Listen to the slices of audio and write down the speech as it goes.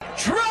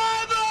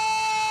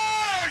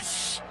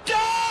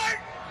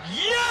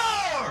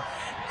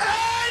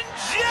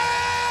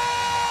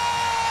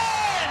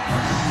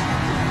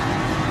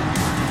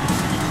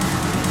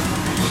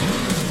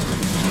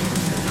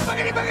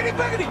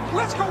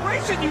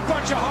Attention, you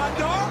bunch of hot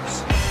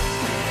dogs!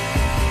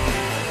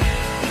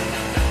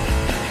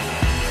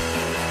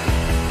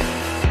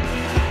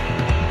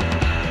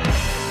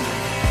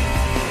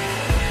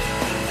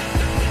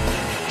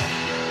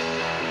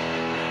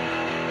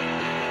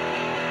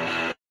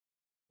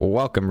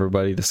 Welcome,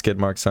 everybody, to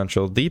Skidmark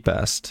Central, the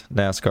best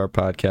NASCAR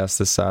podcast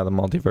this side of the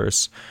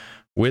multiverse.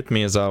 With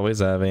me, as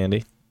always, I have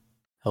Andy.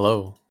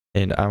 Hello.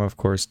 And I'm, of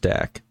course,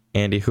 Dak.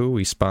 Andy, who are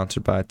we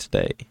sponsored by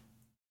today?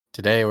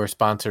 Today, we're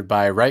sponsored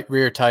by Right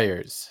Rear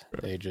Tires.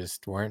 They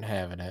just weren't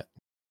having it.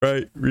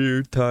 Right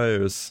Rear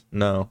Tires.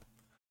 No,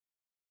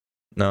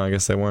 I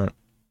guess they weren't.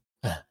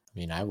 I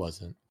mean, I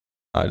wasn't.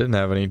 I didn't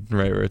have any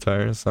right rear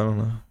tires. I don't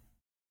know.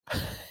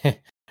 I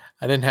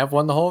didn't have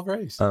one the whole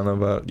race. I don't know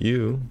about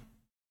you.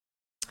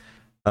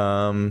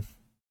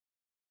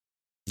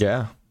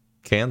 Yeah,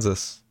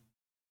 Kansas,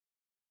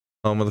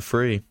 home of the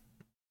free,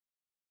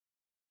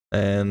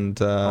 and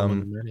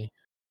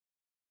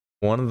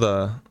one of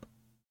the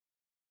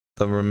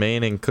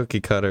remaining cookie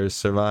cutters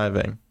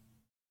surviving.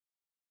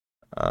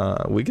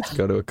 We get to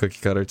go to a cookie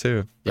cutter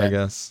too. Yeah. I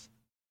guess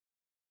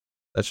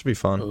that should be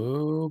fun.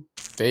 Oh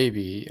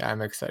baby,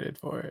 I'm excited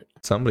for it.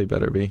 Somebody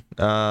better be.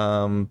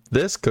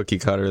 This cookie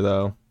cutter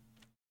though,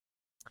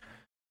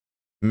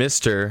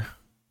 Mr.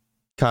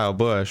 Kyle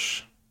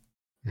Busch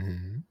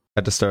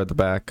had to start at the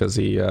back because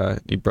he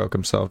broke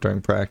himself during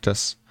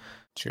practice.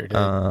 Sure did.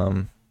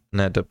 And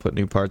had to put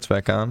new parts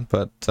back on.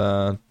 But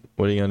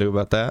what are you gonna do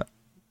about that?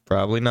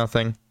 Probably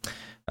nothing.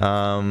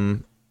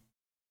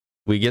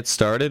 We get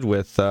started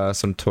with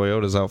some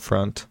Toyotas out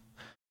front.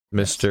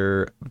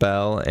 Mr.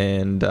 Bell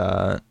and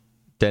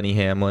Denny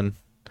Hamlin.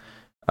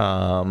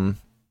 I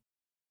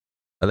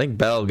think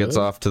Bell gets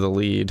off to the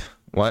lead.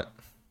 What?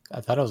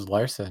 I thought it was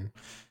Larson.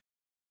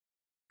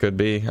 Could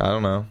be. I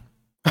don't know.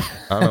 I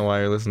don't know why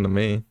you're listening to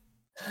me.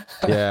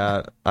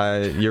 Yeah,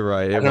 you're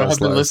right. I've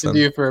been listening to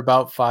you for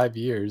about 5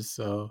 years,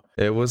 so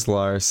it was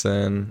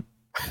Larson.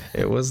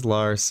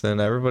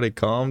 Everybody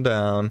calm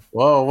down.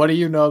 Whoa, what do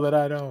you know that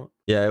I don't?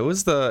 Yeah, it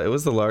was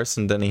the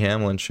Larson Denny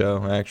Hamlin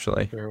show,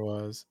 actually. There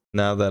was.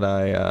 Now that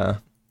I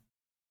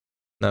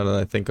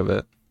think of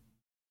it.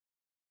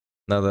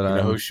 Now that I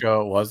know whose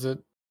show was it?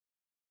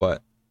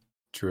 What?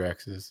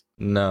 Truex's.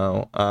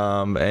 No.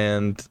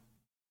 And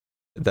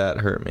that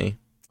hurt me.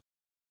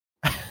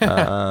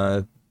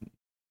 Yeah,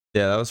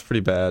 that was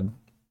pretty bad.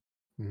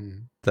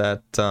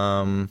 That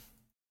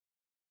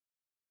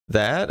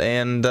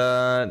and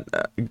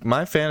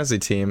my fantasy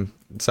team,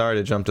 sorry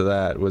to jump to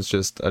that, was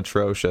just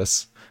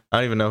atrocious. I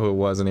don't even know who it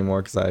was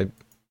anymore because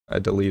I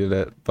deleted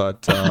it,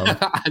 but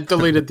I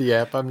deleted the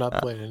app. I'm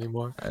not playing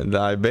anymore. And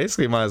I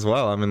basically might as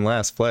well. I'm in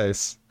last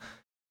place.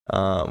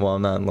 Well,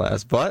 I'm not in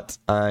last, but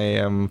I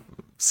am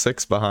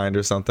 6 behind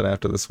or something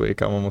after this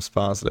week. I'm almost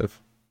positive.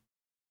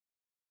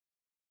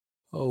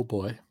 Oh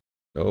boy.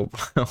 Oh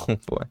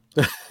boy.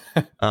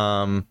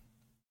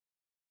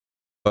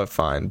 But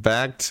fine.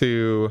 Back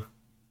to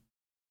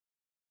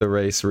the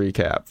race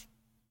recap.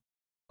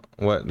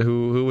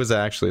 Who was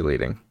actually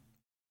leading?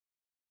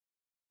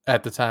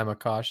 At the time of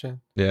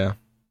caution? Yeah.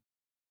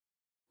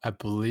 I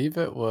believe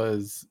it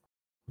was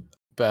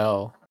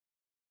Bell.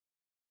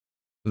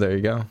 There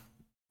you go.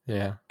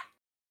 Yeah.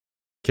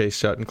 Case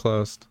shut and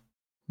closed.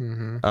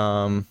 It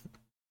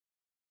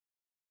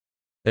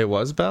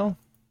was Bell?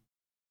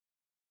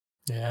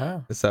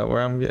 Yeah. Is that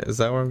where I'm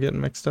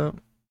getting mixed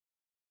up?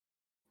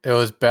 It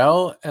was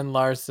Bell and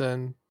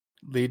Larson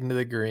leading to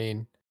the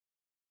green.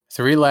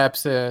 3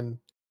 laps in,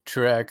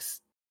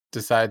 Truex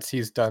decides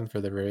he's done for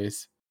the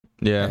race.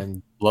 Yeah.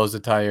 And blows a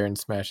tire and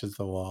smashes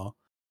the wall.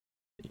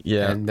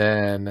 Yeah. And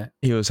then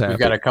he was happy. We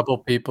got a couple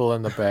people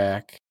in the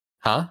back.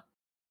 Huh?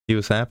 He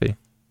was happy.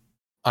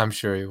 I'm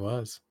sure he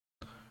was.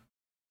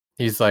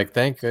 He's like,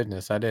 thank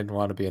goodness I didn't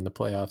want to be in the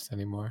playoffs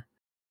anymore.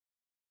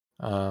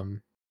 Yeah,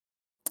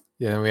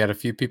 then we had a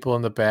few people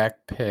in the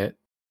back pit.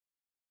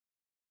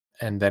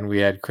 And then we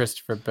had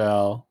Christopher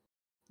Bell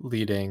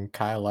leading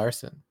Kyle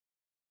Larson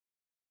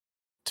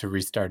to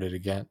restart it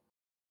again.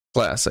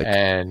 Classic.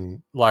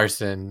 And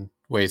Larson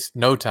wastes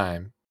no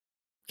time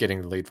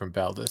getting the lead from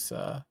Bell this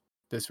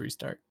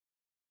restart.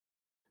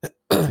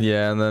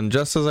 Yeah, and then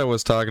just as I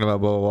was talking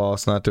about Bo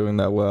Wallace not doing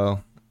that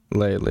well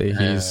lately,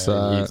 he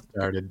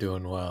started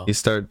doing well. He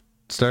started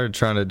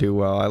trying to do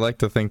well. I like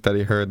to think that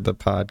he heard the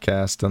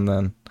podcast and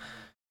then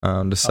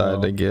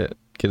decided to get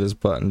his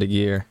butt into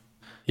gear.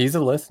 He's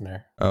a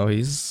listener. Oh,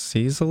 he's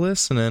a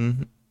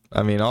listening.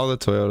 I mean, all the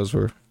Toyotas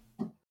were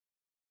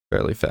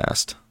fairly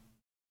fast.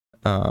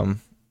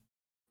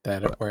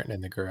 That weren't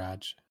in the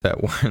garage. But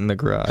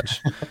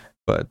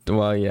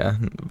well, yeah.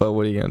 But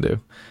what are you gonna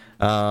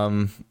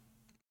do?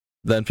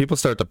 Then people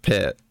start to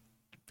pit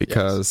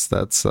because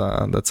that's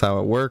how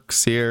it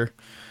works here.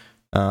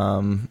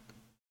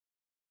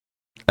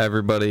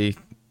 Everybody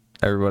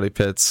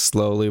pits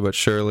slowly but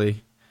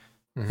surely.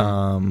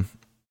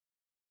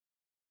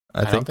 I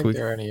don't think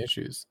there are any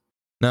issues.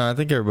 No, I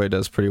think everybody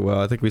does pretty well.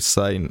 I think we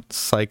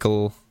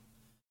cycle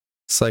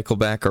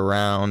back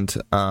around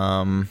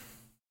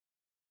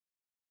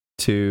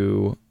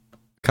to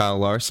Kyle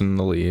Larson in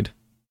the lead.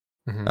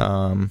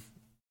 Mm-hmm.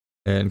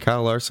 And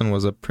Kyle Larson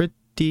was a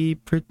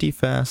pretty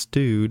fast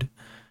dude.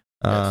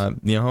 Yes.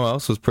 You know who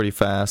else was pretty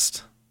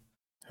fast,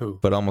 Who?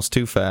 but almost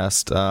too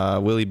fast?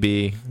 Willie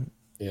B,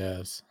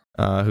 Yes.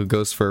 who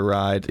goes for a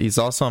ride. He's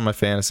also on my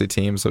fantasy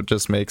team, so it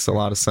just makes a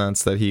lot of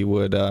sense that he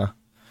would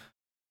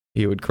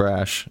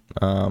crash.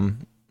 So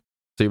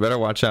you better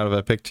watch out if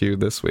I picked you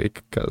this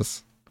week,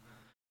 because I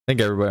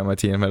think everybody on my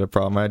team had a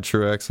problem. I had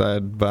Truex, I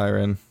had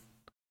Byron.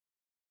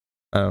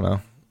 I don't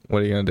know.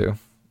 What are you gonna do?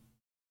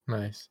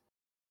 Nice.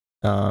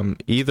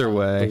 Either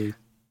way,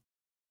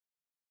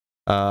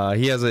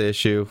 he has an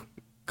issue.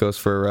 Goes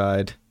for a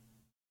ride.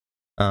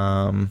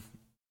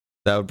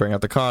 That would bring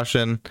out the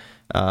caution.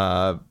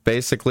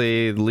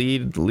 Basically,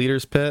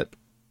 leaders pit.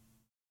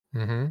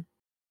 Mm-hmm.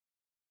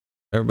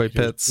 Everybody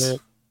pits.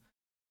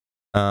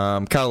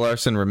 Kyle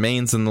Larson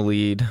remains in the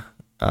lead.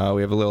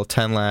 We have a little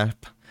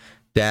 10-lap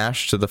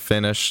dash to the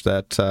finish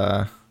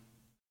that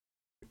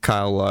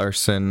Kyle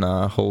Larson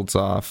holds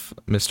off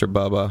Mr.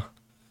 Bubba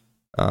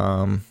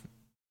to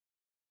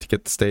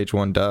get the stage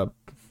 1 dub.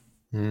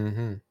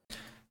 Mm-hmm.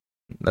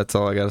 That's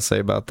all I got to say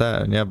about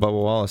that. And yeah, Bubba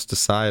Wallace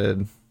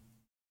decided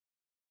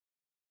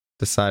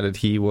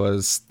he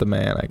was the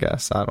man, I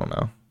guess. I don't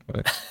know.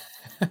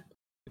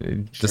 He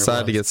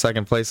decided to get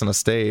second place on a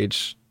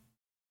stage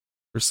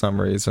for some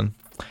reason.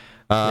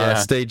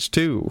 Stage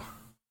 2.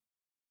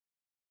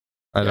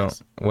 I don't.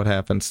 What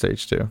happened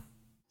stage 2?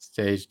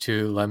 Stage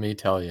 2, let me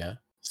tell you.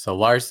 So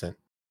Larson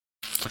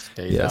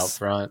stays out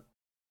front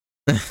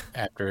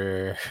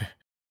after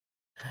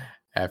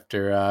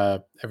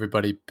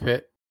everybody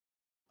pit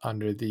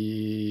under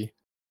the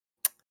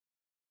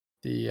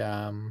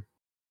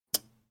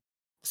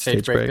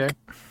stage break there.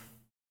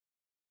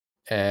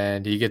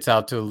 And he gets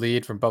out to a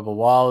lead from Bubba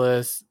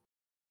Wallace,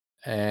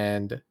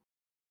 and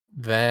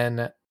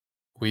then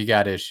we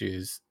got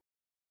issues.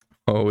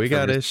 Oh, we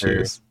got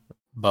issues.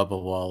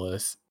 Bubba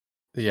Wallace,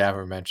 the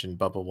aforementioned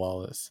Bubba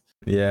Wallace.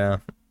 Yeah,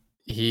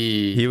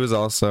 he was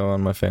also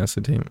on my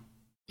fantasy team.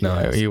 No,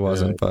 yes, he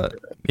wasn't, but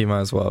he might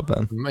as well have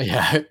been.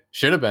 Yeah,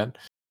 should have been.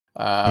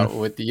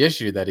 With the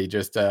issue that he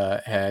just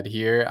had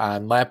here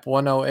on lap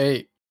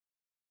 108.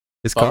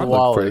 His car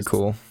looked pretty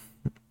cool.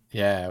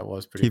 Yeah, it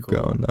was pretty cool.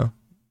 Keep going, though.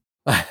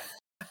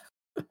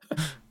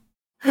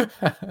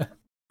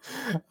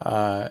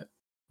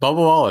 Bubba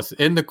Wallace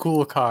in the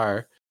cool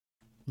car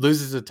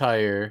loses a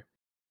tire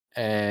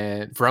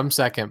and from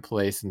second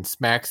place and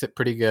smacks it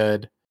pretty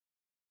good.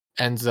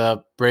 Ends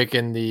up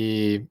breaking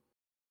the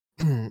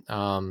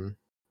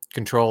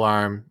control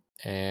arm,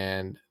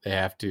 and they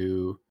have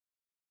to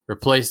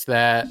replace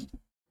that.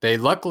 They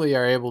luckily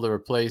are able to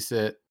replace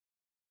it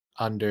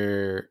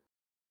under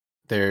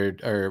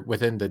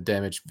within the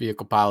damaged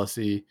vehicle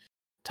policy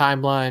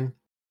timeline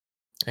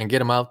and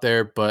get him out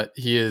there, but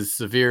he is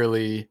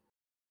severely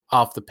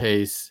off the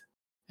pace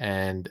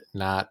and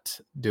not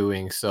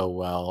doing so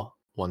well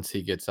once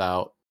he gets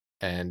out.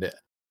 And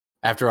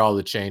after all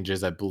the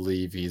changes, I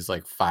believe he's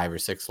like 5 or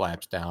 6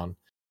 laps down.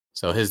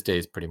 So his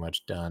day's pretty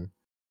much done,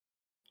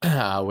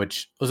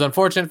 which was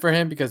unfortunate for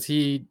him because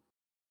he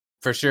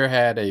for sure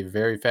had a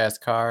very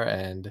fast car.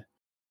 And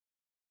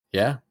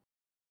yeah,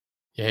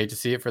 you hate to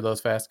see it for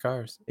those fast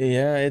cars.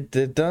 Yeah,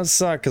 it does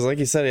suck because, like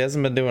you said, he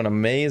hasn't been doing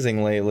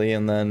amazing lately,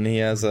 and then he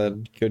has a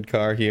good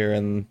car here,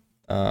 and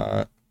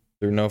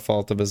through no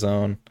fault of his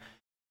own,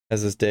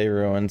 has his day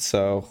ruined.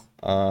 So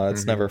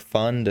it's never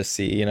fun to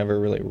see. You never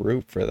really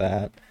root for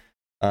that.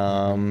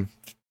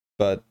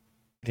 But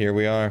here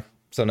we are.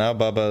 So now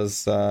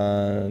Bubba's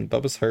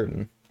hurting.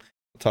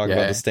 We'll talk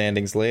about the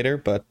standings later,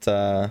 but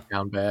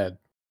down bad.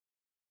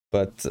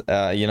 But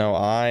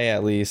I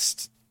at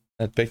least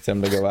had picked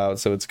him to go out,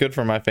 so it's good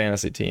for my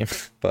fantasy team.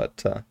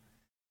 But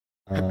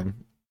other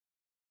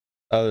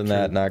than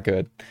that, not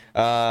good.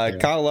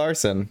 Kyle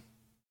Larson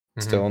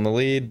still in the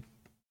lead.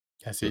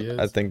 Yes, he is.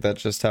 I think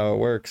that's just how it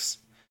works.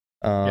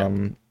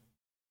 I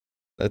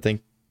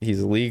think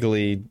he's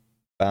legally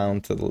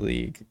bound to the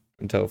league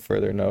until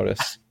further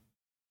notice.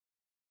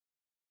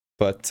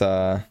 But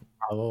I'll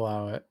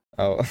allow it.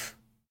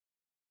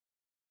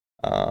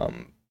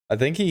 I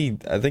think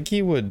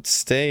he would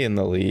stay in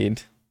the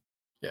lead.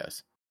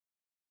 Yes.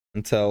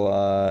 Until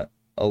a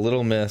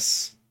little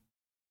miss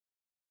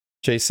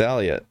Chase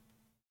Elliott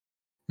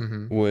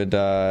would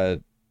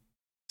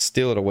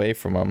steal it away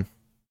from him.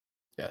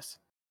 Yes.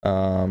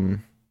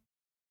 And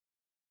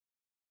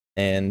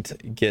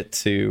get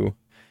to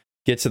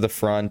the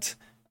front.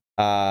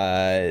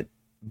 But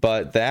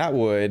that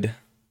would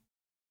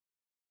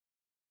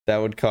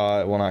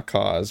cause, well, not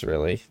cause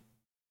really.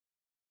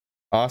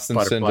 Austin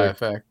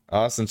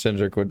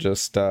Cindric would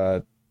just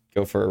go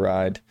for a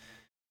ride.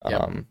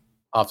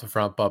 Off the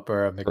front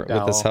bumper of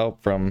McDowell. With his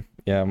help from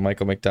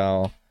Michael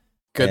McDowell.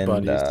 Good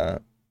buddies.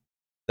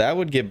 That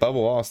would give Bubba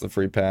Wallace the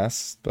free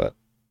pass, but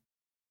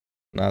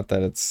not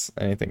that it's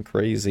anything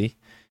crazy.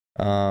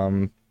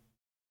 Irrelevant.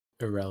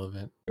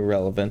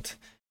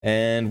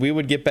 And we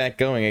would get back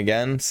going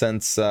again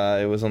since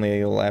it was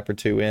only a lap or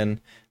two in.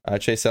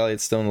 Chase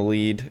Elliott's still in the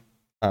lead.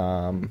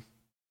 And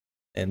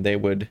they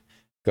would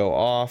go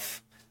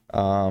off.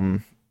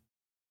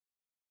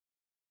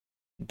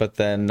 but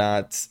then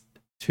not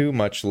too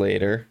much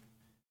later,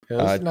 It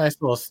was a nice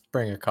little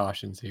spring of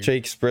cautions here.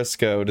 Jake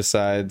Briscoe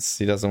decides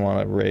he doesn't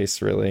want to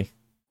race really.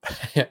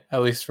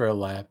 At least for a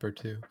lap or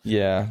two.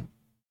 Yeah.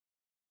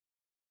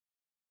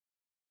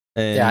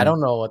 And yeah, I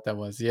don't know what that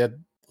was. He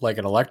had like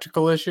an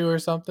electrical issue or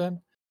something.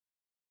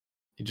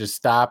 He just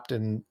stopped,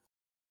 and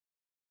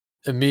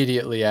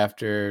immediately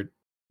after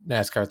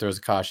NASCAR throws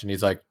a caution,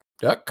 he's like,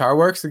 "Yep, car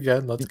works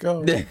again. Let's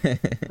go."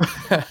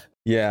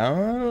 Yeah, I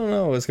don't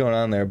know what's going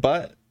on there,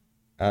 but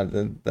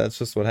that's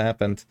just what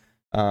happened.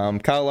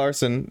 Kyle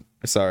Larson,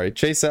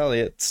 Chase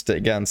Elliott,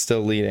 again,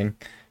 still leading.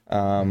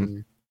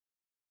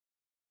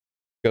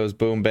 Goes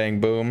boom, bang,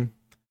 boom.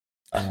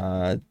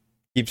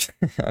 Keeps.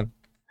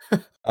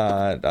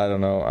 I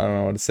don't know. I don't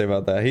know what to say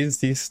about that. He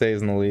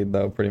stays in the lead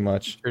though, pretty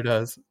much. Sure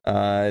does.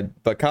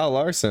 But Kyle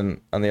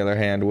Larson, on the other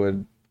hand,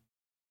 would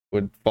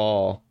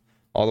fall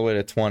all the way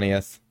to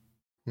 20th.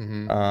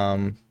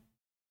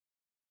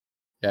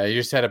 Yeah, he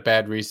just had a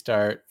bad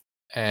restart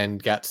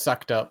and got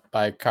sucked up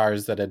by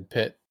cars that had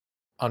pit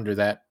under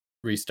that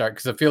restart,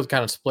 because the field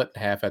kind of split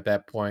in half at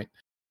that point,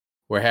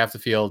 where half the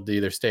field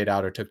either stayed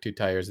out or took 2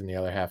 tires and the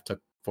other half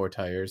took 4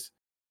 tires.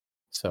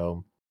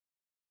 So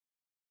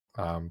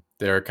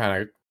they were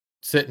kind of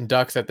sitting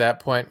ducks at that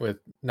point with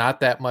not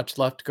that much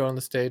left to go on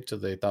the stage, so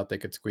they thought they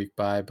could squeak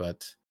by,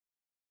 but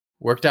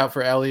worked out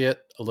for Elliott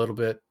a little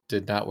bit,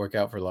 did not work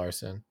out for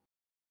Larson.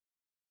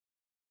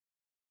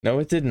 No,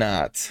 it did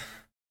not.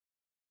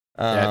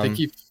 Yeah, I think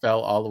he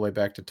fell all the way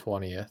back to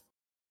 20th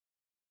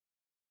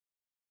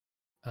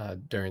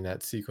during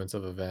that sequence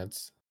of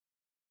events.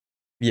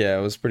 Yeah,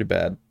 it was pretty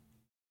bad.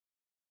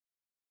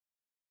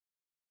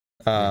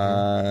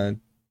 What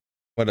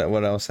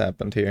else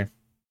happened here?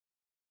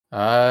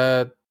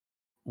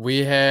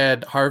 We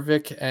had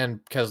Harvick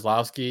and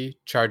Keselowski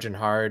charging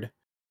hard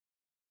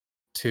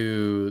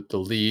to the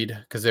lead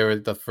because they were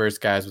the first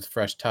guys with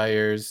fresh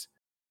tires,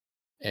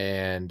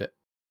 and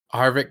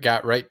Harvick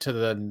got right to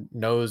the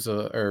nose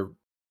or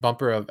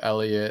bumper of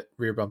Elliott,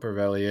 rear bumper of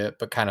Elliott,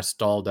 but kind of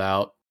stalled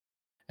out.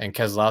 And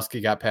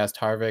Keselowski got past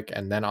Harvick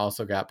and then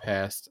also got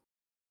past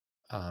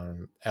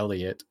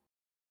Elliott.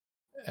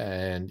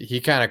 And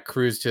he kind of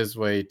cruised his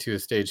way to a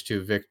stage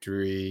 2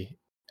 victory.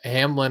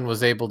 Hamlin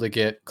was able to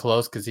get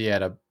close because he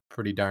had a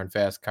pretty darn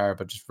fast car,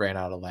 but just ran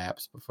out of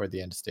laps before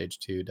the end of stage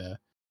 2 to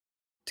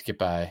get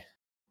by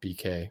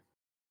BK.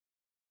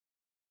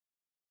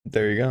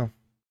 There you go.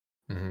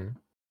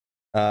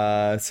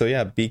 So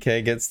yeah,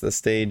 BK gets the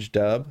stage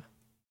dub.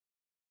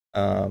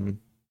 Hamlin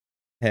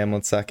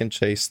second,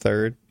 Chase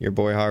third, your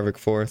boy Harvick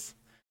fourth.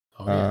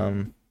 Oh,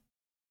 yeah.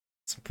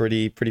 Some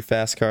pretty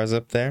fast cars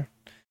up there.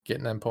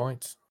 Getting them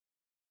points.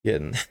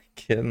 Getting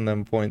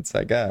them points,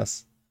 I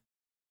guess.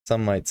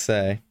 Some might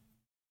say.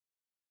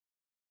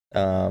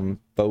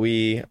 But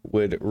we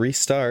would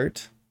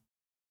restart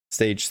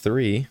stage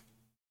 3.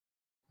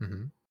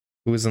 Who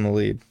was in the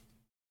lead?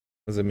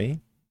 Was it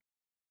me?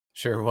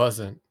 Sure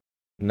wasn't.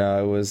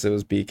 No, it was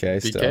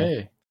BK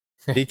still.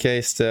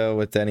 BK still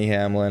with Denny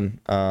Hamlin.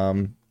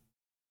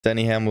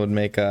 Denny Hamlin would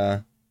make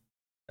a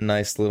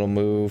nice little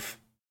move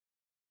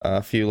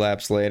a few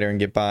laps later and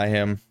get by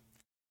him.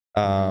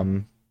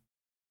 But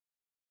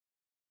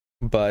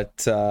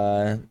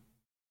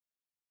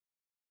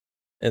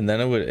and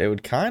then it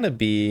would kind of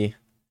be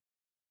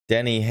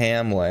Denny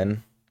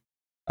Hamlin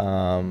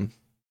till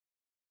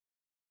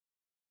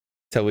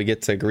we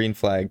get to green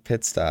flag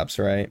pit stops,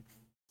 right?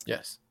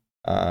 Yes.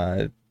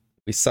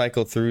 We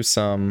cycle through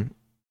some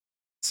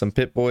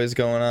pit boys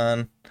going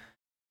on.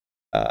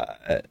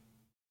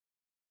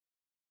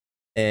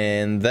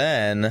 And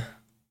then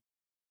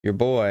your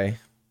boy,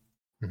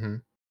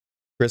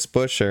 Chris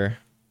Buescher,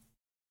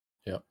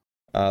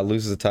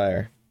 loses a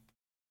tire.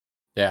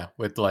 Yeah,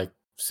 with like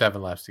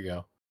 7 laps to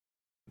go.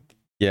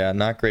 Yeah,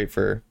 not great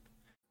for...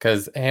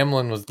 Because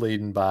Hamlin was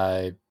leading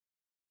by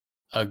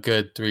a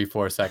good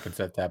 3-4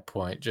 seconds at that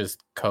point,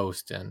 just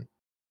coasting.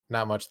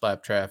 Not much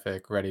lap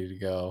traffic, ready to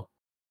go.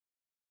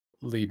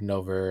 Leading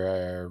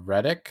over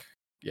Reddick.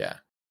 Yeah.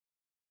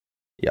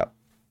 Yep.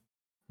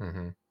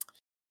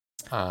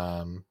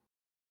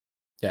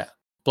 Yeah.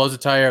 Blows a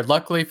tire.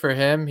 Luckily for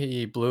him,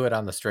 he blew it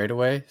on the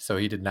straightaway, so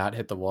he did not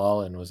hit the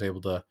wall and was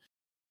able to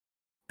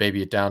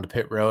baby it down to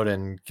pit road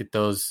and get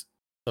those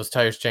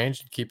tires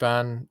changed and keep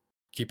on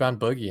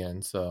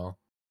boogieing. So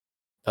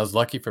that was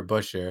lucky for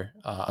Buescher,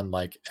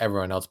 unlike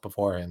everyone else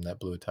before him that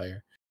blew a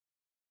tire.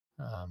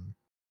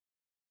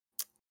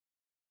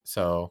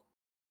 So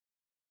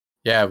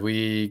yeah,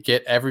 we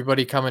get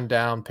everybody coming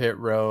down pit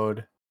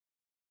road.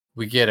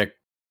 We get a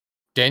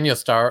Daniel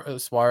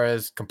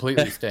Suarez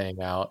completely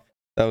staying out.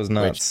 That was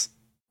nuts.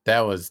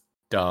 That was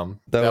dumb.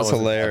 That was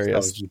hilarious. That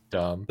was just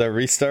dumb. The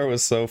restart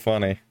was so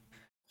funny.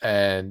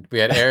 And we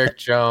had Eric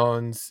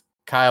Jones,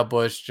 Kyle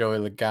Busch, Joey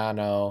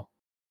Logano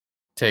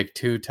take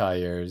 2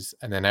 tires,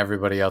 and then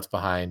everybody else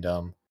behind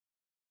them,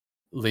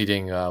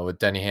 leading with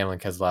Denny Hamlin,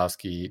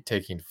 Keselowski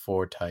taking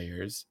 4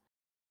 tires.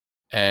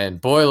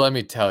 And boy, let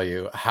me tell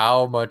you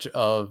how much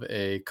of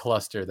a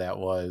cluster that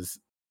was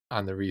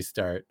on the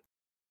restart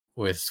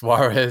with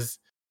Suarez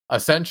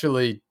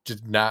essentially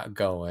just not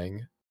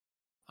going.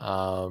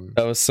 That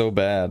was so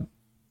bad.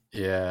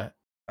 Yeah.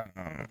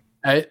 Um,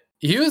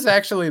 He was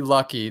actually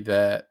lucky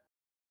that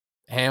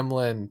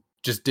Hamlin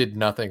just did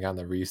nothing on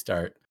the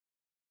restart.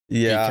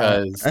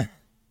 yeah. Because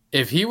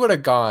if he would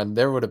have gone,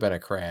 there would have been a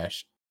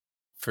crash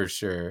for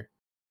sure.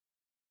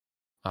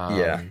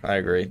 Yeah, I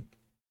agree.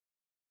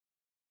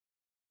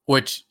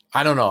 Which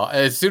I don't know.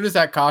 As soon as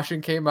that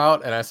caution came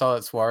out and I saw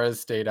that Suarez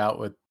stayed out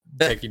with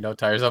taking no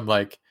tires, I'm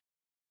like,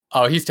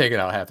 oh, he's taking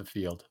out half the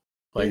field.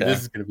 Like, Yeah.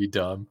 this is going to be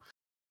dumb.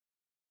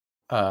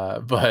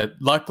 But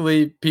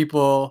luckily,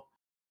 people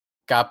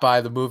got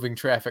by the moving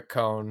traffic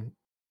cone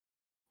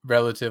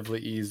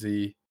relatively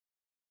easy.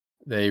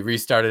 They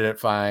restarted it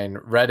fine.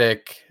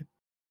 Reddick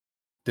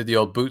did the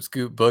old boot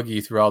scoot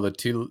boogie through all the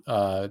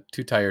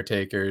two tire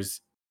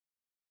takers.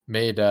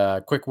 Made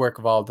quick work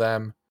of all of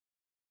them.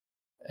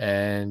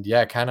 And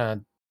yeah, kind of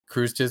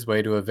cruised his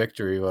way to a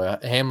victory.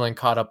 Hamlin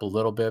caught up a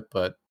little bit,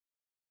 but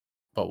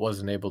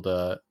wasn't able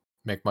to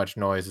make much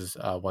noise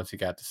once he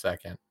got to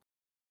second.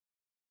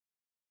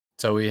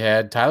 So we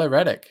had Tyler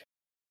Reddick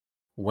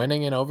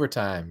winning in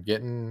overtime,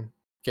 getting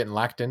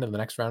locked into the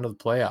next round of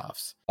the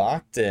playoffs.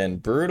 Locked in.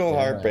 Brutal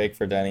heartbreak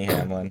for Denny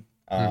Hamlin.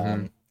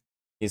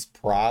 He's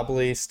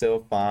probably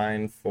still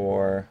fine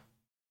for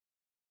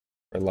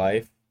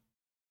life.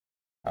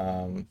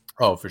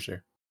 Oh, for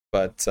sure.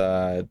 But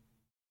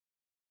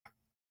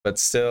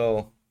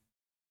still,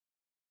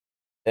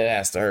 it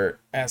has to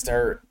hurt. It has to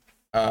hurt.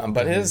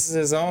 But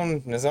his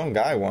own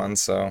guy won,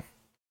 so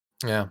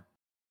yeah.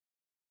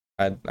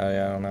 I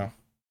don't know.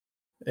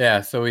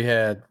 Yeah, so we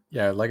had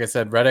like I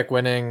said, Reddick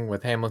winning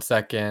with Hamlin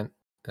second,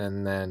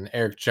 and then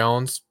Eric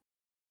Jones,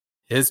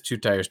 his two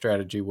tire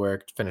strategy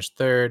worked, finished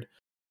third.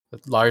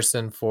 With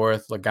Larson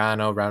fourth,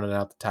 Logano rounded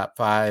out the top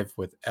five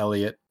with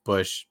Elliot,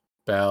 Busch,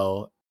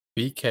 Bell,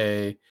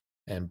 BK,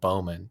 and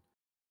Bowman,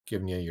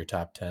 giving you your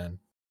top 10.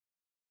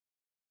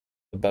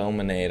 The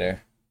Bowmanator.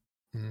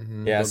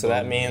 Yeah, so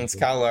that means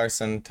Kyle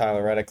Larson,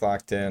 Tyler Reddick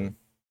locked in.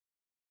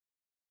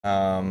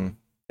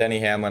 Denny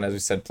Hamlin, as we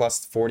said,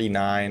 plus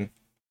 49.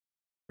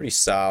 Pretty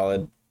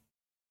solid.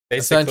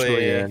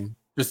 Basically,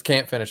 just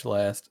can't finish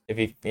last. If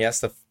he has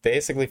to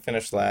basically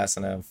finish last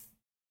and have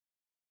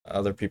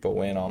other people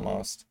win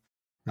almost.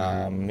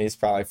 He's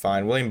probably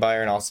fine. William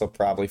Byron also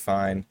probably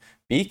fine.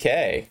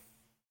 BK,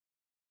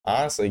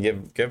 honestly,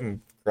 give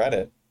him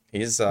credit.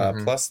 He's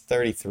plus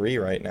 33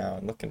 right now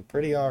and looking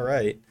pretty all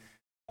right.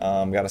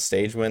 Got a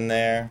stage win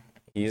there.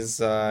 He's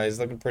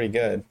looking pretty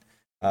good.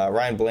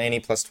 Ryan Blaney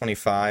plus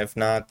 25,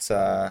 not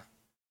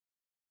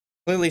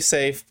completely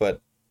safe,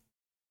 but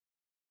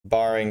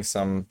barring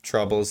some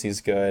troubles,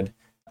 he's good.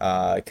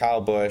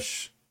 Kyle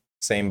Busch,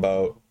 same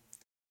boat.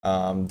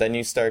 Then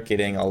you start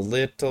getting a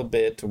little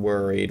bit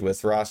worried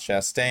with Ross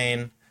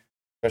Chastain,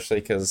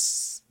 especially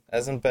because I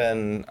don't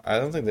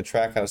think the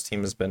Trackhouse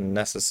team has been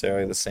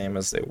necessarily the same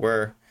as they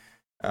were.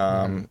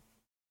 And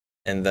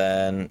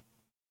then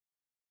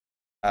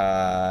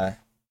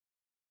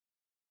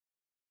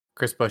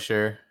Chris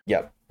Buescher.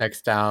 Yep.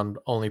 Next down,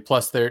 only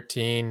plus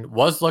 13.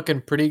 Was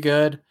looking pretty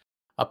good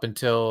up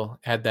until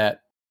had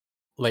that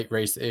late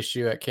race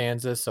issue at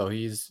Kansas. So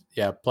he's,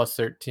 plus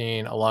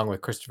 13, along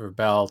with Christopher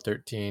Bell,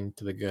 13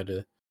 to the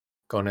good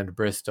going into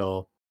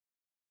Bristol.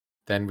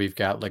 Then we've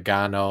got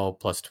Logano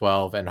plus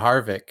 12 and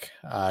Harvick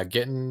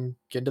getting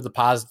to the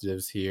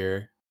positives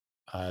here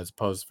as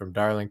opposed from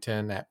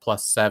Darlington at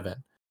plus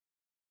 7.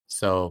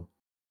 So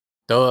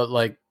though,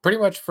 like pretty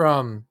much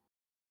from,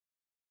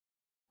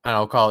 I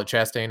don't know, call it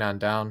Chastain on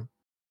down,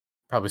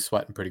 probably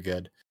sweating pretty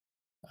good.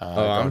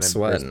 I'm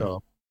sweating.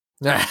 Bristol.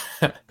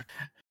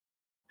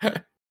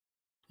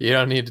 You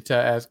don't need to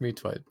ask me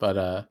twice.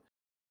 But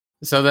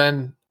so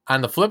then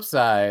on the flip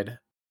side,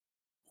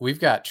 we've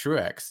got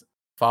Truex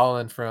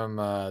fallen from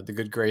the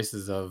good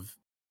graces of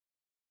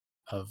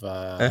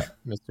Mr.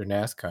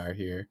 NASCAR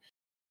here.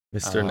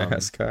 Mr.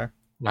 NASCAR.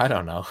 I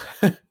don't know.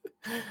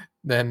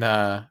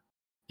 Then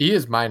he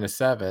is minus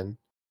 7.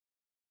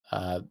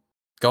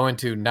 Going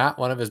to not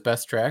one of his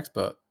best tracks,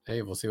 but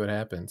hey, we'll see what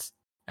happens.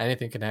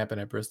 Anything can happen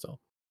at Bristol.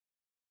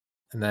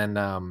 And then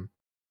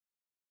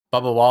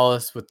Bubba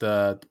Wallace with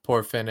the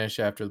poor finish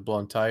after the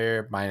blown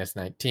tire, minus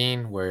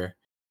 19, where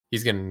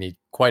he's going to need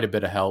quite a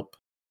bit of help.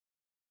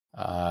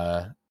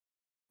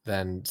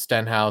 Then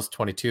Stenhouse,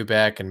 22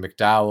 back, and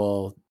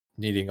McDowell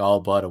needing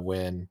all but a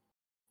win,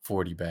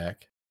 40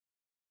 back.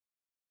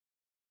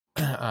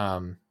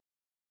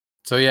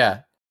 So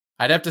yeah,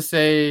 I'd have to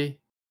say,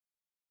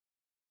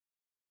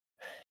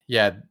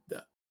 Bubba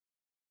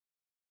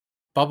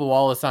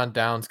Wallace on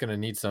down is going to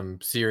need some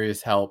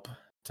serious help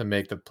to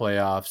make the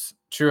playoffs.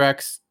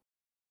 Truex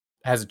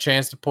has a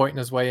chance to point in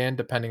his way in,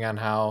 depending on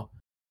how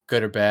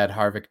good or bad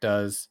Harvick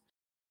does.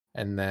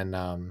 And then,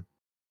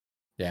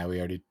 we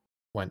already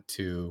went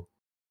to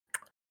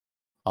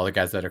all the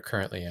guys that are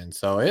currently in.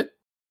 So it's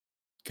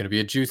going to be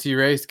a juicy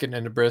race getting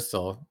into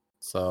Bristol.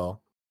 So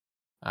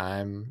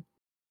I'm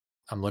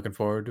looking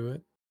forward to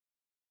it.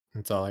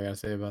 That's all I got to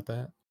say about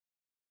that.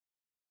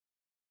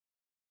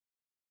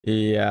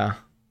 Yeah.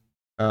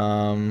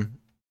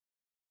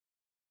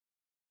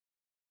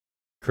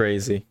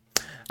 Crazy.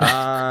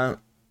 Sorry,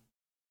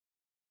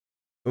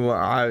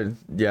 I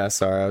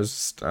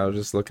was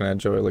just looking at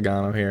Joey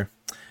Logano here,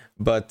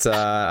 but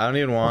I don't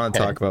even want to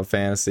talk about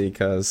fantasy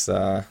because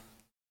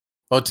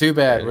well, too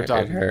bad. We're it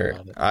talking hurt.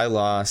 about it. I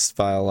lost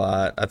by a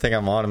lot. I think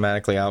I'm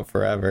automatically out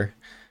forever.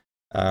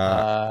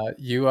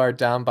 You are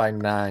down by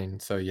 9,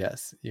 so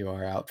yes, you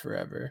are out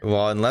forever.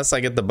 Well, unless I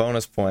get the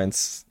bonus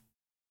points.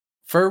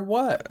 For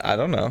what? I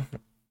don't know.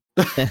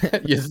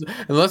 Yes,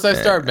 unless I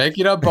start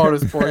making up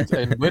bonus points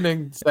and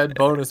winning said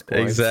bonus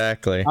points.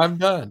 Exactly. I'm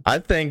done. I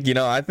think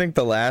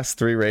the last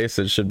 3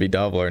 races should be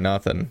double or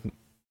nothing.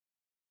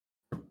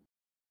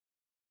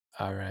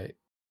 All right.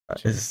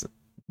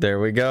 There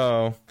we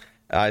go.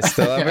 I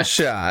still have a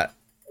shot.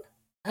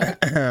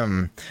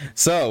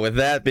 So, with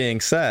that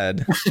being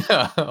said,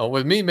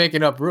 with me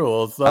making up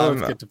rules,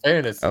 let's get to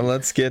fantasy.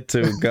 Let's get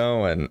to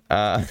going.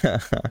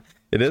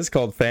 It is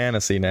called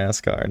fantasy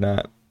NASCAR,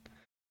 not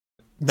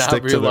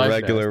stick to the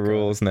regular NASCAR.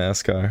 rules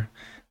NASCAR.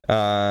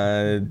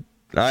 I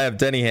have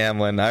Denny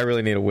Hamlin. I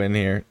really need a win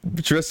here.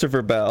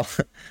 Christopher Bell.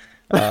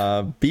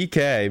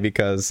 BK,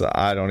 because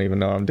I don't even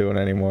know what I'm doing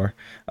anymore.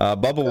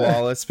 Bubba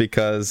Wallace,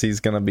 because he's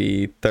going to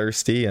be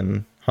thirsty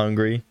and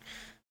hungry.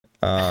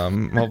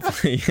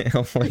 Hopefully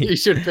you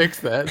should fix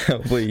that.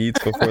 Hopefully he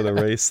eats before the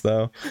race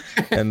though.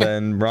 And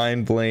then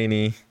Ryan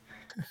Blaney,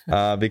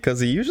 because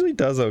he usually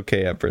does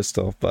okay at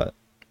Bristol, but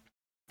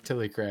till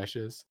he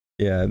crashes.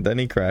 Yeah, then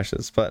he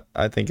crashes, but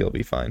I think he'll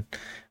be fine.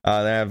 They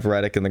have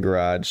Reddick in the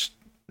garage.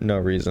 No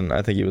reason.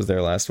 I think he was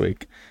there last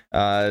week.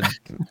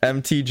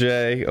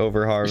 MTJ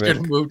over Harvick. Should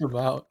have moved him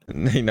out.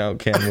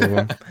 Can't move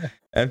him.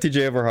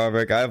 MTJ over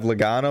Harvick. I have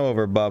Logano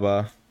over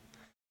Bubba.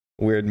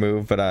 Weird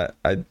move, but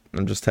I'm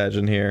just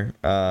hedging here.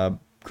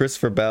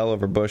 Christopher Bell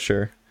over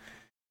Buescher.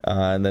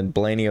 And then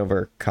Blaney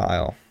over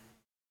Kyle.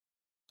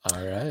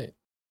 All right.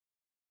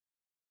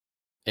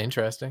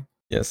 Interesting.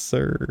 Yes,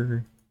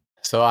 sir.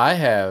 So I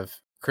have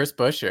Chris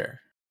Buescher,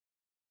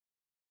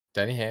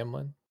 Denny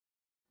Hamlin,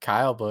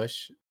 Kyle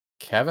Busch,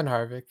 Kevin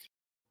Harvick,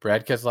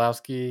 Brad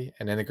Keselowski,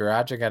 and in the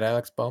garage I got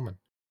Alex Bowman.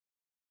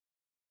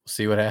 We'll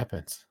see what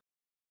happens.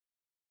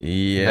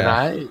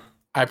 Yeah. And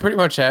I pretty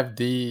much have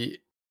the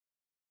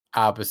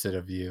opposite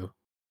of you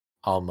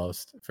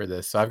almost for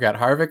this. So I've got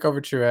Harvick over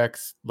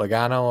Truex,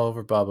 Logano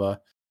over Bubba,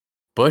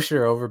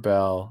 Buescher over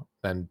Bell,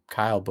 then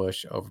Kyle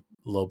Busch over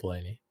Lil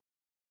Blaney.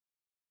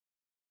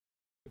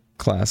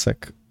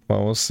 Classic.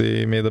 Well, we'll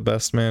see. May the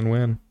best man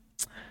win.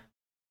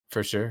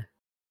 For sure.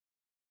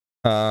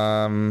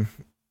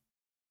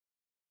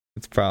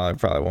 It's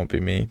probably won't be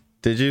me.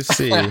 Did you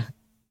see?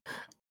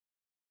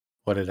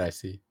 What did I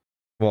see?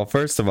 Well,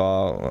 first of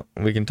all,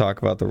 we can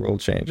talk about the rule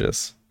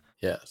changes.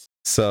 Yes.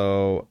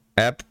 So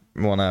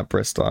not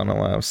Bristol. I don't know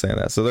why I was saying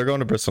that. So they're going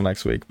to Bristol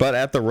next week, but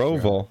at the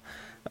Roval,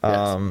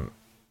 Yes.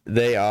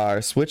 They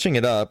are switching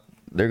it up.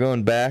 They're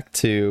going back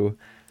to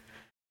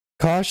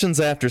cautions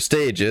after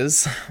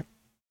stages.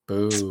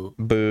 Boo.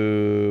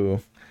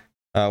 Boo.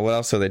 What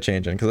else are they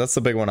changing? Because that's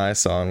the big one I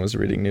saw and was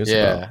reading news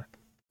about.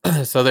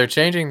 So they're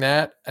changing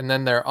that, and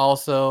then they're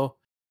also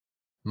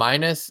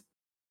minus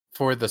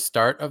for the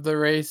start of the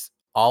race.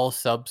 All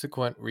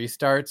subsequent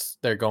restarts,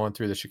 they're going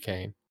through the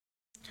chicane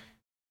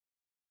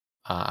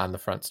on the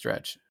front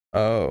stretch.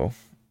 Oh,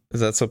 is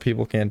that so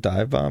people can't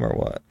dive bomb or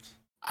what?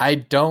 I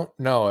don't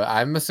know.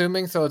 I'm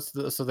assuming so. It's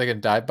so they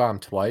can dive bomb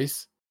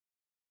twice.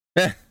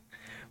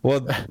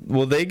 Well,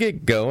 will they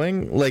get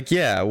going? Like,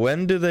 yeah.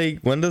 When do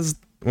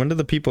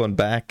the people in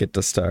back get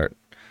to start?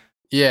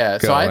 Yeah.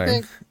 Going? So I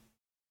think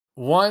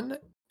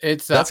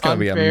it's an That's gonna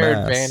be a unfair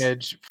mess.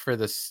 advantage for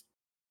the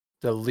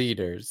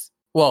leaders.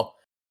 Well,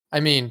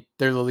 I mean,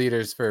 they're the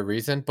leaders for a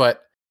reason,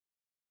 but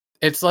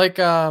it's like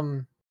I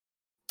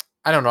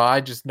don't know. I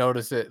just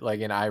notice it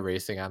like in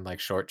iRacing on like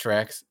short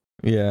tracks.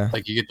 Yeah.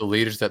 Like you get the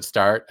leaders that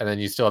start, and then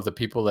you still have the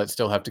people that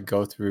still have to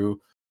go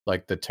through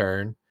like the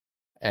turn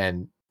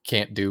and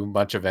can't do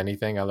much of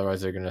anything.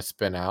 Otherwise, they're gonna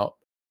spin out.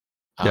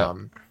 Yeah.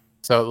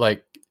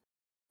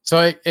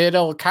 So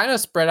it'll kind of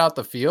spread out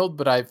the field,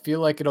 but I feel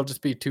like it'll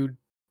just be 2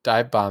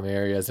 dive bomb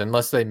areas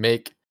unless they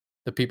make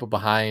the people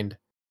behind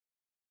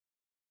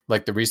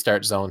like the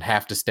restart zone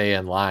have to stay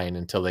in line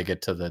until they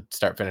get to the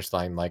start finish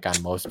line, like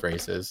on most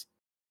races.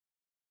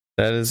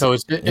 That is so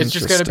it's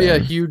just going to be a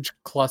interesting. huge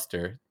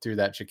cluster through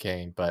that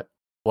chicane, but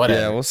whatever.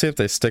 Yeah, we'll see if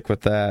they stick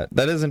with that.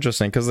 That is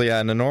interesting because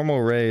in a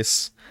normal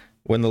race,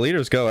 when the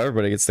leaders go,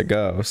 everybody gets to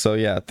go. So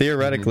yeah,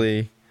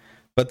 theoretically,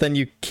 but then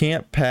you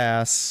can't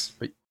pass.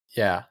 But,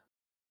 yeah,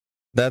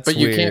 that's but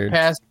you weird. can't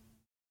pass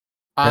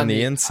on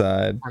the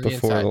inside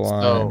before the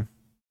line. So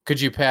could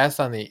you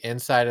pass on the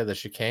inside of the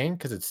chicane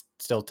because it's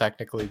still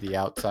technically the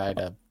outside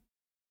of?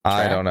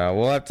 I don't know.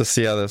 We'll have to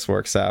see how this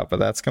works out, but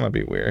that's gonna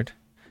be weird.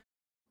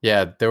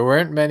 Yeah, there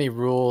weren't many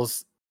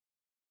rules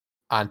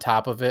on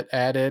top of it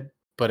added,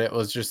 but it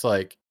was just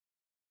like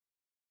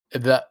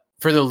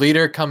for the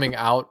leader coming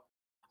out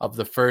of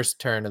the first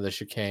turn of the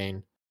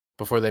chicane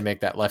before they make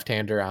that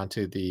left-hander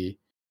onto the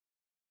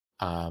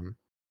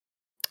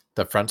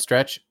front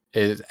stretch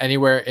is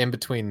anywhere in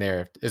between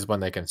there is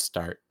when they can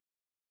start.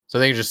 So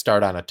they can just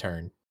start on a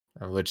turn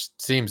which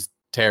seems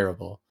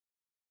terrible,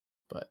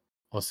 but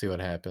we'll see what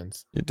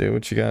happens. You do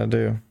what you gotta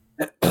do.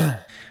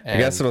 I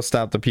guess it'll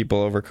stop the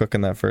people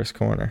overcooking that first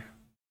corner.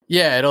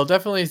 Yeah, it'll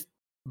definitely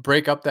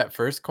break up that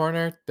first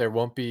corner. There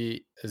won't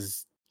be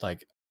as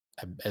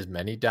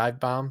many dive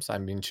bombs. I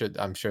mean,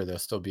 I'm sure there'll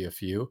still be a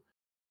few,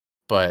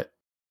 but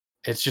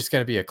it's just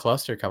going to be a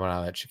cluster coming out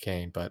of that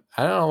chicane. But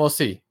I don't know. We'll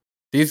see.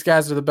 These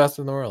guys are the best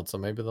in the world, so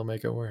maybe they'll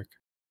make it work.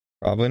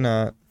 Probably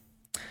not.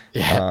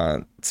 Yeah.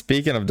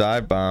 Speaking of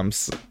dive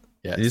bombs,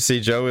 yes. You see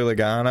Joey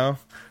Logano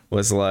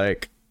was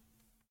like,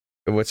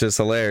 which is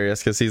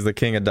hilarious because he's the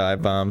king of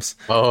dive bombs.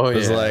 Oh, yeah.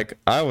 Was like,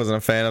 I wasn't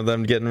a fan of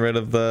them getting rid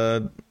of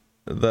the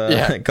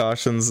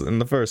cautions in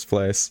the first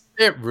place.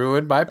 It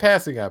ruined my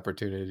passing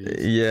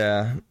opportunities.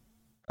 Yeah.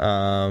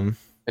 And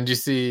you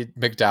see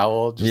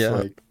McDowell just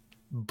like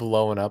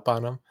blowing up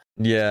on him.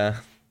 Yeah.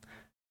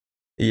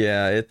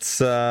 Yeah,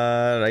 it's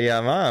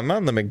I'm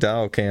on the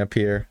McDowell camp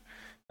here.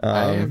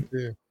 I am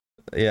too.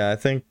 Yeah, I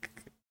think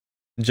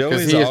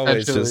Joey's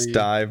always just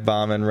dive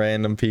bombing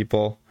random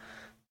people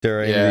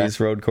during these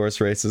road course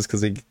races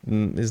because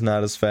he's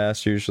not as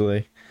fast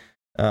usually.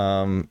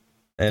 And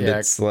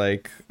it's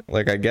like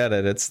I get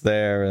it, it's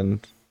there,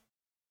 and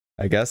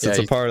I guess it's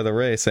a part of the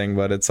racing,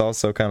 but it's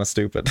also kind of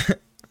stupid.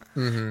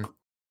 Mm-hmm.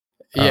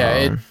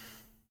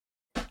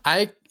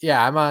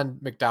 Yeah, I'm on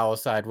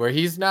McDowell's side where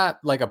he's not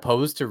like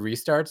opposed to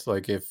restarts.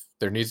 Like if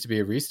there needs to be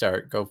a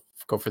restart, go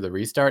for the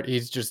restart.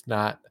 He's just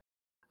not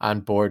on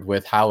board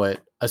with how it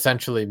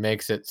essentially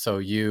makes it so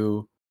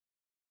you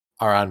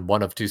are on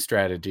one of two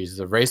strategies: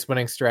 the race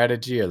winning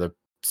strategy or the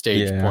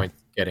stage point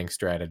getting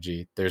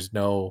strategy. There's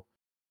no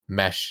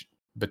mesh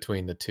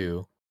between the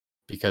two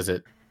because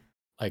it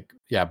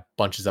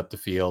bunches up the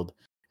field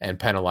and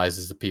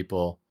penalizes the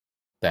people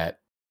that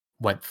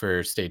went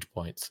for stage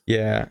points.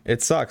 Yeah,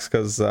 it sucks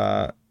because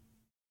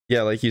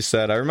like you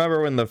said, I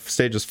remember when the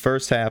stages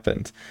first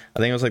happened. I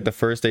think it was like the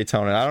first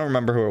Daytona. I don't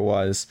remember who it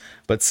was,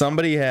 but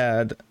somebody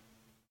had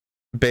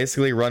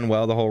basically run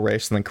well the whole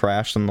race and then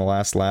crashed on the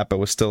last lap, but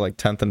was still like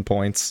 10th in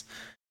points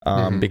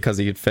because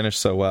he had finished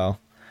so well.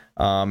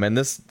 And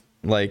this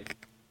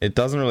it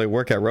doesn't really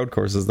work at road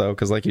courses though,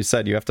 because like you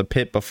said, you have to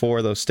pit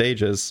before those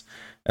stages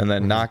and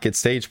then not get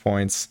stage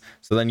points.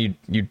 So then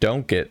you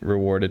don't get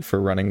rewarded for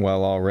running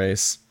well all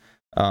race,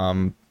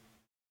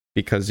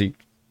 because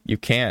you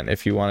can't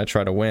if you want to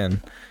try to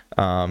win.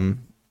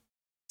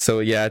 So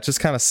yeah, it's just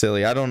kind of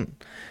silly. I don't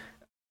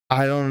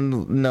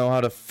know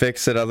how to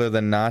fix it other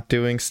than not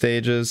doing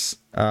stages,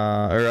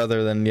 or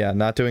other than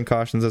not doing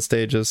cautions at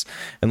stages,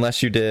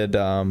 unless you did.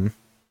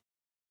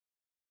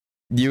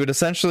 You would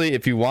essentially,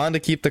 if you wanted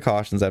to keep the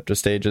cautions after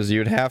stages, you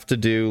would have to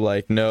do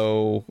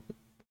no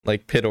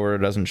pit order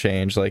doesn't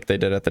change like they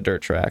did at the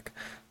dirt track.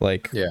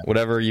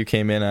 Whatever you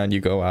came in on,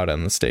 you go out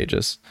on the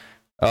stages.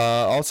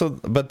 Also,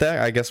 but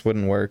that I guess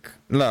wouldn't work.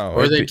 No,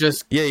 or they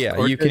just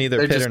or you can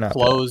either pit or not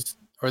close,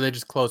 or they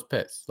just close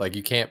pits. Like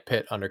you can't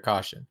pit under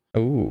caution.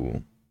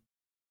 Ooh,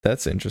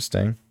 that's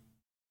interesting.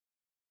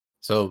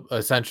 So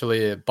essentially,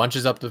 it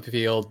bunches up the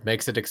field,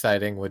 makes it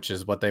exciting, which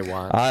is what they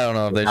want. I don't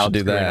know if they should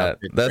do that.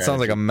 That sounds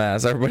like a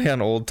mess. Everybody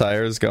on old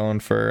tires going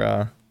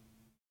for,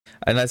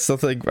 and I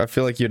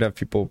feel like you'd have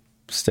people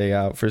stay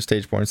out for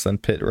stage points, then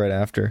pit right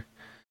after.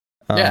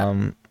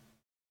 I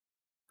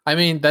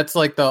mean, that's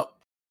like the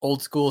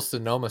old school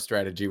Sonoma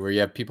strategy where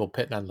you have people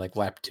pitting on like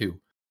lap 2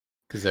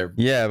 because they're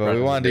but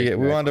we wanted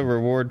to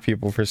reward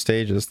people for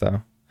stages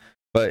though.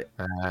 But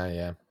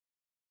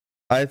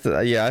I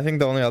think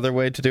the only other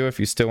way to do it, if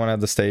you still want to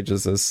have the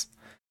stages, is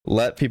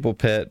let people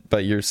pit,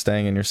 but you're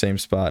staying in your same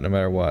spot no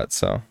matter what.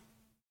 So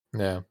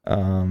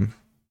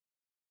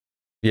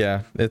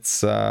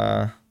it's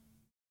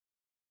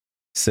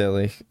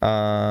silly.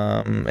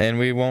 And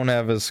we won't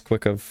have as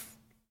quick of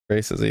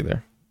races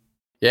either.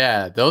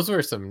 Yeah, those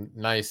were some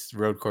nice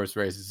road course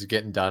races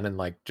getting done in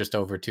like just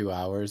over 2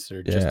 hours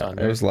or just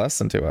under. It was less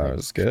than 2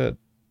 hours. Good.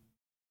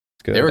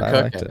 They were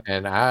cooking,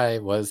 and I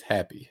was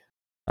happy.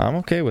 I'm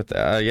okay with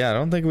that. I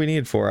don't think we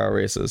need 4-hour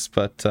races,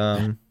 but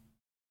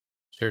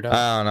sure don't.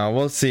 I don't know.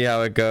 We'll see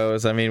how it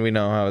goes. I mean, we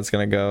know how it's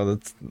gonna go.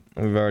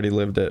 We've already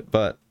lived it,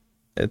 but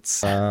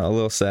it's a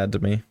little sad to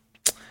me.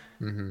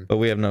 Mm-hmm. But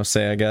we have no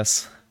say, I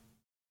guess.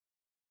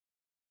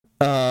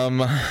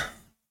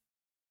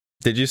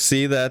 Did you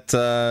see that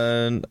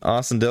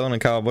Austin Dillon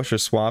and Kyle Busch are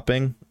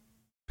swapping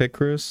pit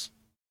crews?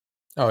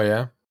 Oh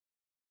yeah.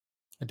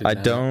 I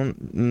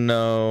don't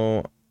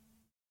know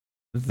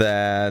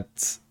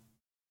that.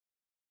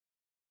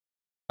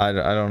 I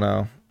don't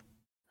know.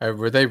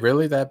 Were they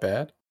really that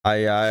bad?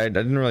 I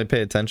didn't really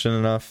pay attention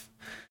enough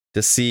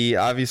to see.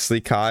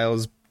 Obviously,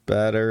 Kyle's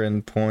better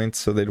in points,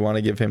 so they'd want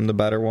to give him the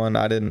better one.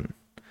 I didn't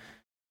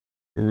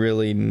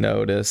really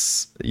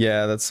notice.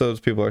 Yeah, that's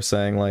what people are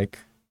saying. Like,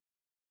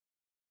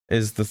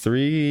 is the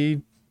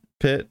 3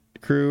 pit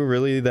crew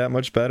really that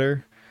much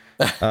better?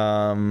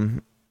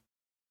 More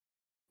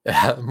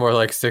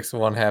like 6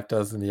 one, half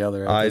dozen the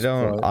other. I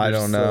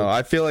don't know.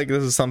 I feel like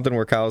this is something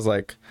where Kyle's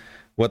like,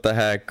 what the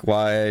heck?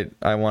 Why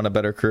I want a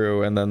better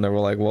crew? And then they were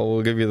like, well,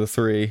 we'll give you the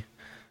 3.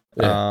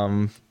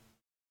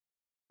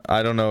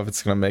 I don't know if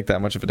it's going to make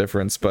that much of a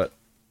difference, but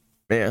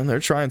man, they're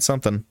trying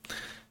something.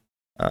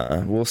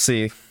 We'll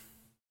see.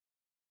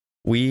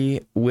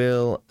 We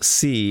will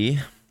see.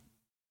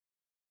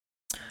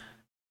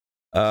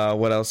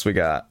 What else we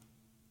got?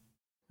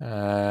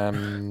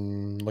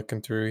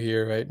 Looking through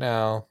here right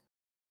now.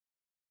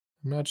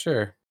 I'm not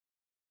sure.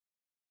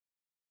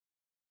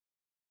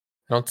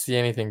 I don't see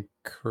anything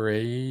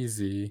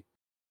crazy.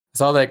 I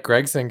saw that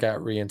Gregson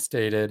got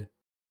reinstated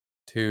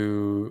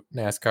to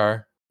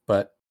NASCAR,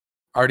 but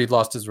already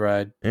lost his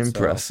ride.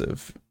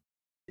 Impressive. So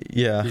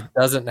Yeah. he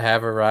doesn't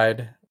have a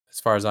ride, as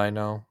far as I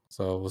know.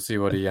 So we'll see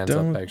what he ends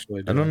up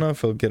actually doing. I don't know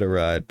if he'll get a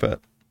ride, but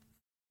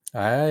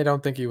I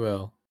don't think he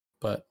will.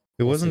 But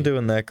he wasn't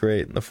doing that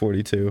great in the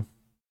 42.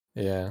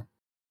 Yeah.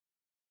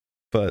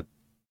 But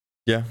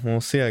yeah,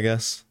 we'll see, I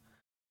guess.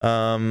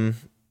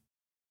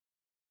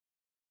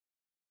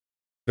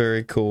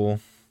 Very cool.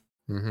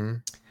 Mm-hmm.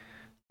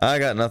 I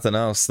got nothing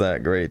else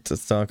that great to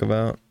talk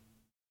about.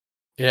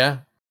 Yeah.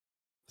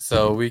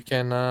 So we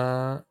can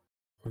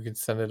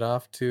send it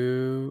off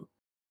to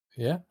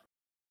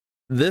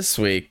This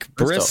week,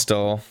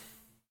 Bristol.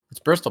 It's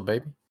Bristol,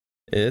 baby.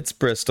 It's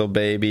Bristol,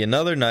 baby.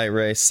 Another night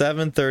race,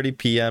 7:30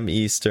 p.m.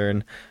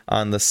 Eastern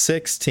on the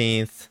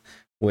 16th,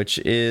 which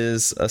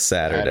is a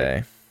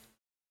Saturday.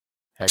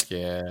 Heck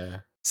yeah.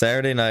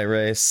 Saturday night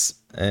race,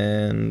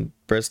 and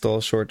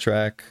Bristol short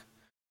track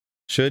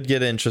should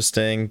get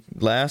interesting.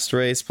 Last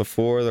race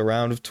before the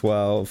round of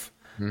 12.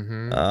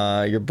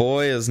 Mm-hmm. Your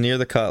boy is near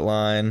the cut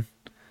line.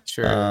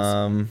 Sure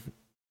is.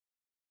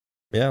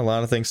 Yeah, a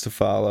lot of things to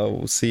follow.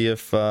 We'll see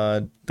if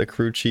the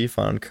crew chief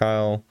on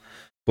Kyle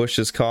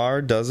Busch's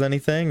car does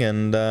anything,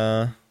 and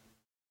I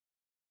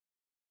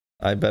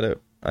bet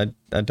it. I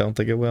don't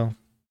think it will.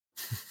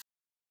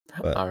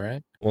 But all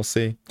right. We'll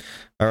see.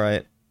 All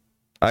right.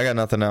 I got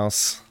nothing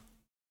else.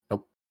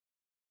 Nope.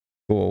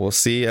 Cool. We'll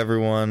see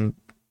everyone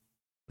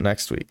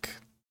next week.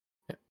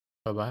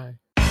 Bye-bye.